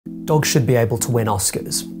dogs should be able to win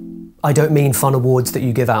Oscars. I don't mean fun awards that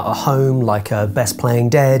you give out at home, like Best Playing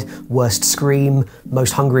Dead, Worst Scream,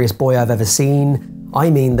 Most Hungriest Boy I've Ever Seen. I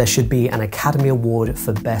mean there should be an Academy Award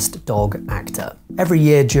for Best Dog Actor. Every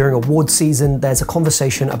year during awards season, there's a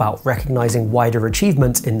conversation about recognising wider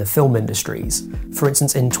achievement in the film industries. For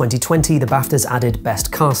instance, in 2020, the BAFTAs added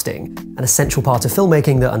Best Casting, an essential part of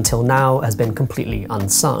filmmaking that until now has been completely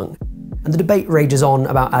unsung. And the debate rages on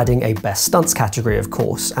about adding a Best Stunts category, of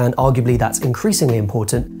course, and arguably that's increasingly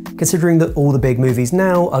important considering that all the big movies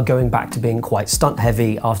now are going back to being quite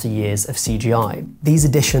stunt-heavy after years of CGI. These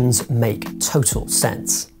additions make total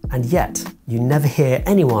sense, and yet you never hear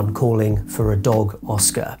anyone calling for a dog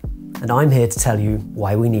Oscar. And I'm here to tell you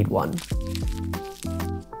why we need one.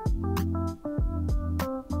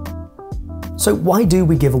 So why do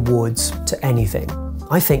we give awards to anything?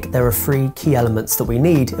 I think there are three key elements that we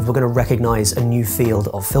need if we're going to recognise a new field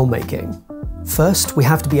of filmmaking. First, we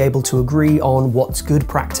have to be able to agree on what's good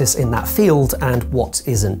practice in that field and what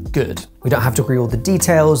isn't good. We don't have to agree all the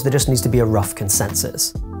details, there just needs to be a rough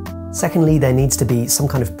consensus. Secondly, there needs to be some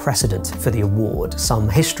kind of precedent for the award, some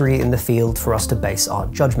history in the field for us to base our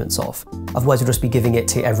judgments off. Otherwise we'll just be giving it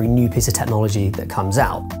to every new piece of technology that comes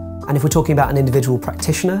out. And if we're talking about an individual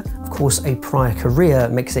practitioner, of course a prior career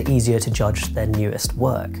makes it easier to judge their newest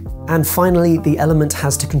work. And finally, the element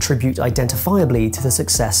has to contribute identifiably to the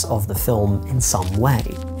success of the film in some way.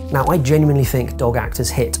 Now, I genuinely think dog actors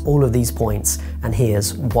hit all of these points, and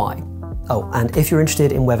here's why. Oh, and if you're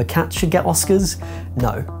interested in whether cats should get Oscars,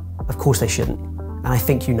 no, of course they shouldn't. And I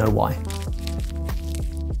think you know why.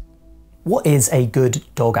 What is a good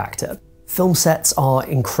dog actor? Film sets are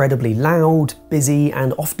incredibly loud, busy,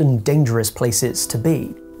 and often dangerous places to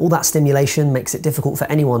be. All that stimulation makes it difficult for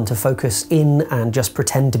anyone to focus in and just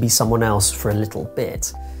pretend to be someone else for a little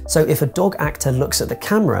bit. So if a dog actor looks at the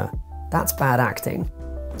camera, that's bad acting.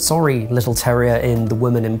 Sorry, little terrier in The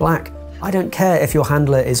Woman in Black, I don't care if your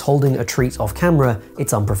handler is holding a treat off camera,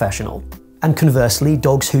 it's unprofessional. And conversely,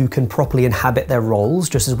 dogs who can properly inhabit their roles,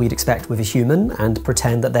 just as we'd expect with a human, and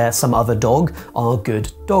pretend that they're some other dog, are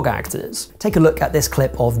good dog actors. Take a look at this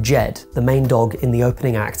clip of Jed, the main dog in the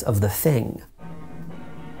opening act of The Thing.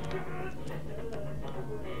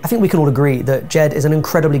 I think we can all agree that Jed is an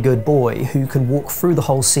incredibly good boy who can walk through the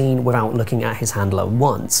whole scene without looking at his handler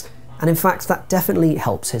once. And in fact, that definitely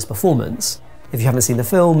helps his performance. If you haven't seen the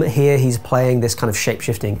film, here he's playing this kind of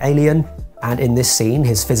shape-shifting alien, and in this scene,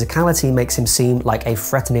 his physicality makes him seem like a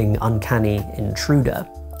threatening, uncanny intruder.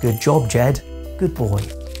 Good job, Jed. Good boy.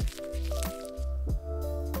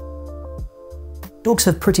 Dogs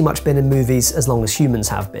have pretty much been in movies as long as humans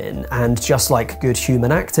have been, and just like good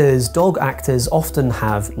human actors, dog actors often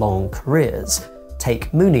have long careers.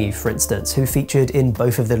 Take Mooney, for instance, who featured in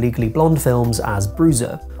both of the Legally Blonde films as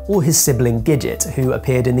Bruiser, or his sibling Gidget, who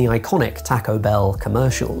appeared in the iconic Taco Bell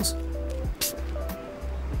commercials.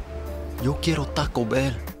 Yo quiero Taco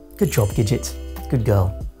Bell. Good job, Gidget. Good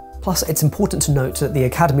girl. Plus, it's important to note that the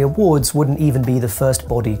Academy Awards wouldn't even be the first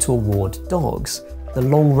body to award dogs. The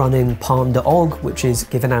long-running Palme d'Og, which is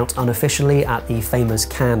given out unofficially at the famous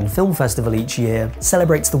Cannes Film Festival each year,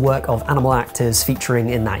 celebrates the work of animal actors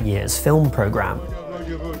featuring in that year's film programme.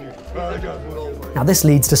 Now this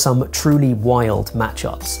leads to some truly wild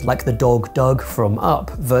matchups, like the dog Doug from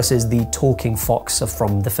Up versus the talking fox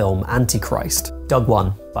from the film Antichrist. Doug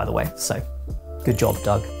won, by the way, so good job,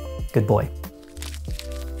 Doug. Good boy.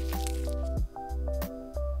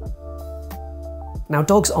 Now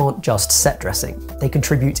dogs aren't just set dressing, they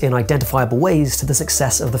contribute in identifiable ways to the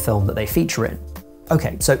success of the film that they feature in.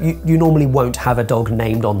 Okay, so you normally won't have a dog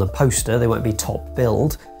named on the poster, they won't be top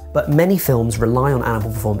billed, but many films rely on animal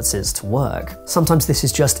performances to work. Sometimes this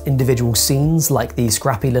is just individual scenes, like the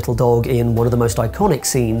scrappy little dog in one of the most iconic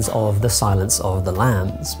scenes of The Silence of the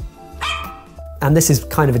Lambs. And this is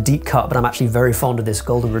kind of a deep cut, but I'm actually very fond of this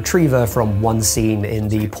golden retriever from one scene in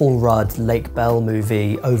the Paul Rudd Lake Bell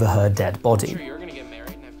movie Over Her Dead Body.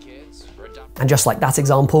 And just like that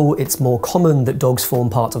example, it's more common that dogs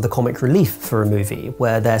form part of the comic relief for a movie,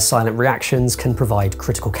 where their silent reactions can provide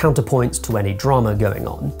critical counterpoints to any drama going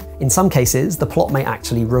on. In some cases, the plot may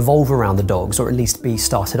actually revolve around the dogs, or at least be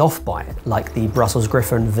started off by it, like the Brussels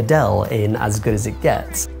Griffon Vidal in As Good As It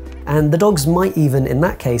Gets. And the dogs might even, in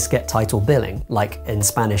that case, get title billing, like in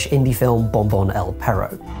Spanish indie film Bon Bon El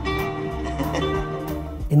Perro.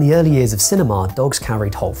 In the early years of cinema, dogs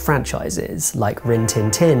carried whole franchises, like Rin Tin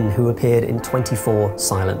Tin, who appeared in 24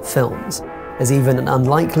 silent films. There's even an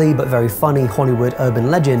unlikely but very funny Hollywood urban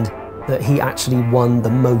legend that he actually won the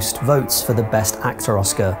most votes for the Best Actor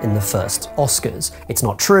Oscar in the first Oscars. It's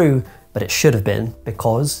not true, but it should have been,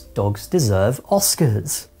 because dogs deserve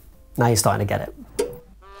Oscars. Now you're starting to get it.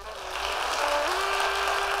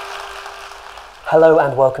 Hello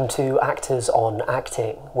and welcome to Actors on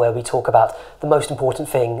Acting, where we talk about the most important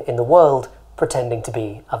thing in the world, pretending to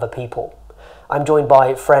be other people. I'm joined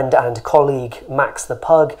by friend and colleague Max the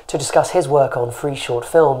Pug to discuss his work on 3 short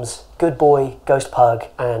films, Good Boy, Ghost Pug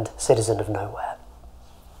and Citizen of Nowhere.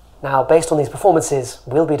 Now, based on these performances,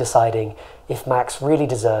 we'll be deciding if Max really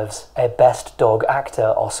deserves a Best Dog Actor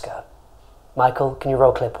Oscar. Michael, can you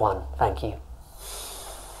roll clip 1? Thank you.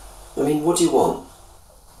 I mean, what do you want?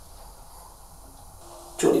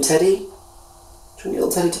 Do you want your teddy? Do you want your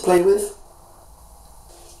little teddy to play with?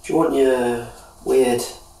 Do you want your weird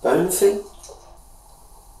bone thing?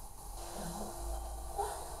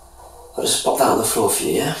 I'll just pop that on the floor for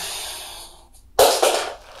you, yeah?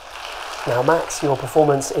 Now Max, your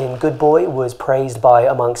performance in Good Boy was praised by,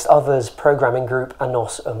 amongst others, programming group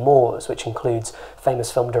Anos Amours, which includes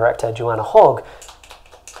famous film director Joanna Hogg.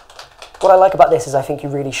 What I like about this is I think you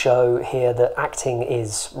really show here that acting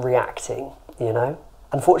is reacting, you know?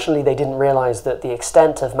 Unfortunately, they didn't realise that the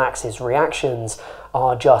extent of Max's reactions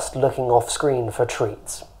are just looking off screen for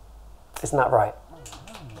treats. Isn't that right?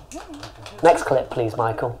 Next clip, please,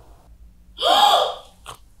 Michael. Oh,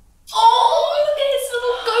 look at his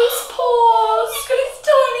little ghost paws. He's got his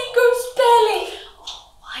tiny ghost belly.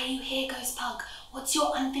 Oh, why are you here, Ghost Pug? What's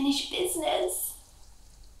your unfinished business?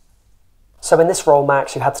 So in this role,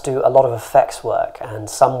 Max, you had to do a lot of effects work, and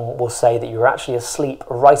some will say that you were actually asleep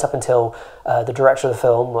right up until the director of the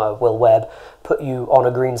film, Will Webb, put you on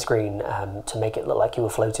a green screen to make it look like you were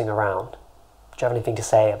floating around. Do you have anything to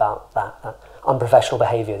say about that unprofessional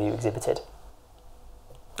behaviour that you exhibited?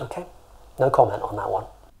 Okay, no comment on that one.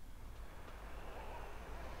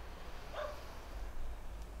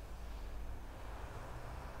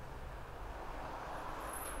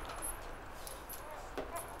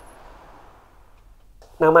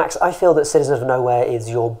 Now Max, I feel that Citizen of Nowhere is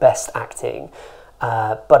your best acting,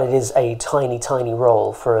 but it is a tiny, tiny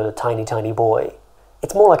role for a tiny, tiny boy.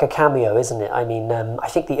 It's more like a cameo, isn't it? I mean, I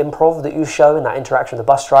think the improv that you show in that interaction with the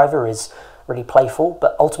bus driver is really playful,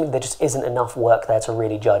 but ultimately there just isn't enough work there to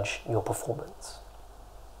really judge your performance.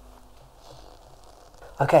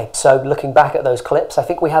 Okay, so looking back at those clips, I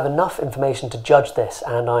think we have enough information to judge this,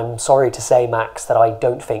 and I'm sorry to say, Max, that I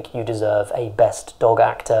don't think you deserve a Best Dog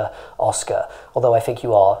Actor Oscar, although I think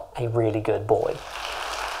you are a really good boy.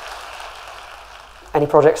 Any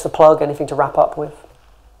projects to plug? Anything to wrap up with?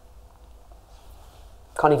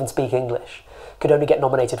 Can't even speak English. Could only get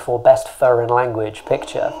nominated for Best Foreign Language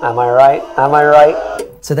Picture. Am I right? Am I right?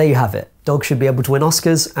 So there you have it. Dogs should be able to win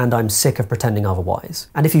Oscars, and I'm sick of pretending otherwise.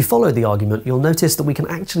 And if you follow the argument, you'll notice that we can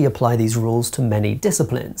actually apply these rules to many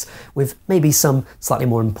disciplines, with maybe some slightly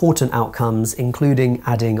more important outcomes, including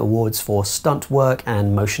adding awards for stunt work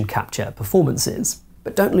and motion capture performances.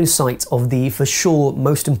 But don't lose sight of the, for sure,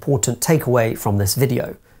 most important takeaway from this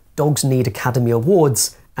video. Dogs need Academy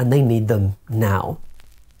Awards, and they need them now.